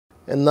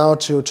And now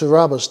to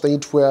Taraba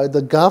State, where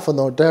the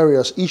Governor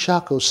Darius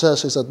Ishaku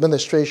says his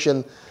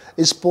administration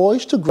is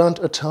poised to grant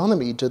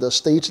autonomy to the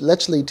State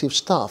Legislative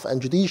Staff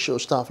and Judicial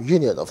Staff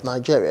Union of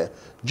Nigeria,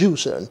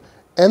 JUSUN,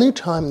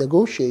 anytime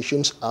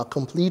negotiations are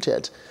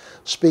completed.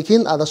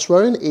 Speaking at the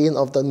swearing-in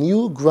of the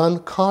new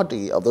Grand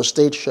Qadi of the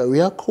State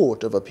Sharia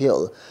Court of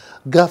Appeal,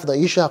 Governor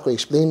Ishaku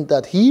explained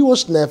that he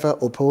was never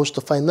opposed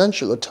to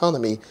financial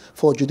autonomy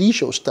for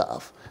judicial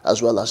staff,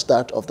 as well as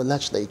that of the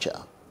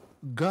legislature.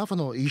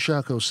 Governor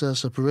Ishaku says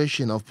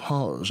separation of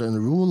powers and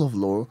rule of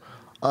law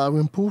are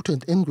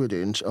important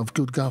ingredients of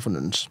good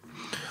governance.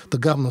 The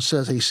governor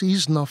says he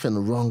sees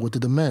nothing wrong with the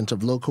demands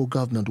of local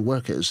government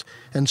workers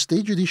and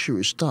state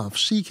judiciary staff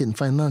seeking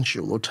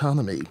financial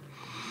autonomy.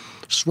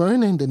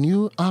 Swearing in the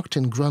new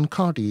acting Grand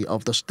Qadi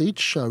of the State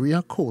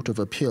Sharia Court of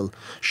Appeal,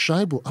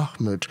 Shaibu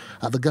Ahmed,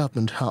 at the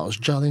Government House,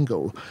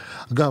 Jalingo,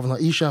 Governor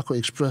Ishaku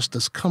expressed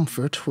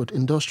discomfort with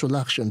industrial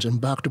actions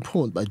embarked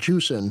upon by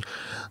JUSUN,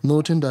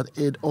 noting that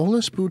it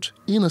always put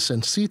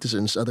innocent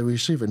citizens at the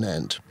receiving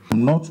end.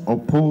 I'm not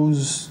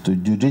opposed to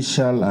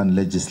judicial and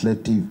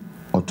legislative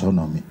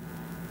autonomy.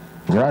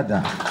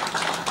 Rather,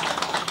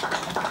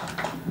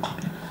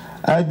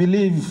 I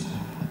believe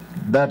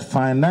that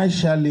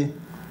financially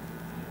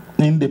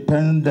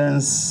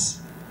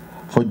independence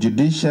for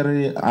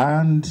judiciary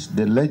and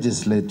the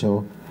legislature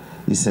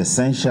is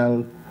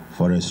essential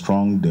for a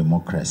strong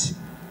democracy.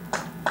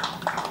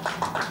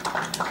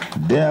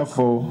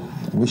 Therefore,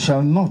 we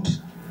shall not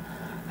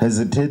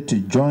hesitate to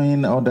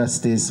join other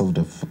states of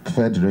the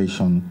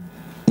Federation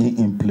in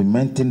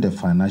implementing the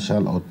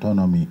financial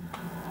autonomy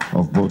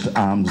of both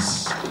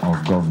arms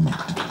of government.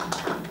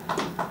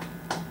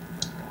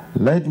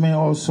 Let me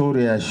also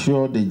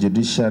reassure the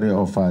judiciary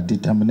of our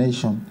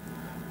determination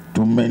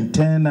to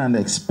maintain and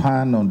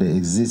expand on the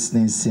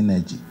existing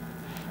synergy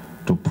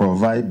to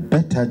provide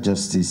better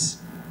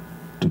justice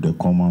to the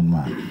common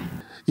man.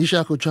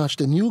 Ishaku charged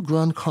the new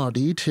Grand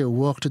Qadi to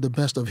work to the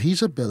best of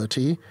his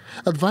ability,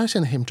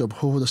 advising him to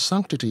uphold the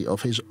sanctity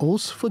of his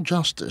oath for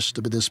justice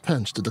to be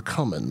dispensed to the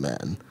common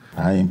man.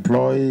 I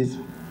employ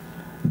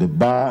the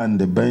bar and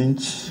the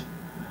bench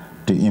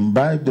to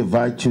imbibe the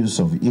virtues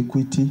of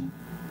equity,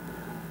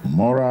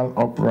 moral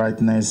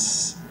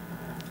uprightness,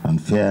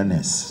 and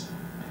fairness,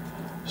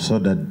 so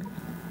that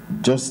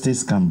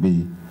justice can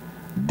be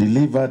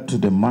delivered to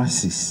the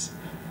masses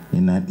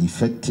in an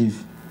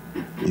effective,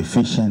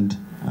 efficient,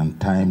 and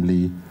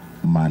timely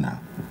manner.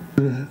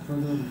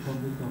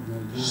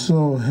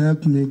 So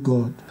help me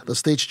God. The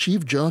state's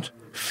chief judge,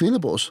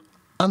 Philibus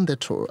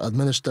Andetor,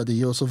 administered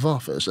the oath of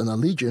office and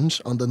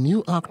allegiance on the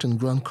new acting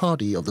Grand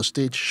Qadi of the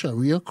State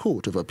Sharia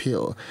Court of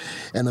Appeal,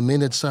 and a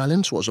minute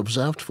silence was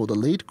observed for the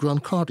late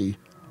Grand Qadi,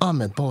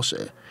 Ahmed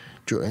Bosse,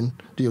 during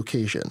the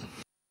occasion.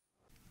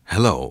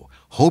 Hello,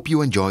 hope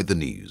you enjoyed the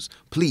news.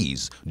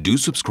 Please do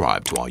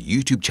subscribe to our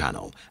YouTube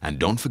channel and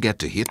don't forget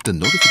to hit the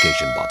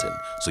notification button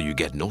so you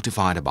get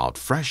notified about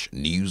fresh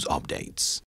news updates.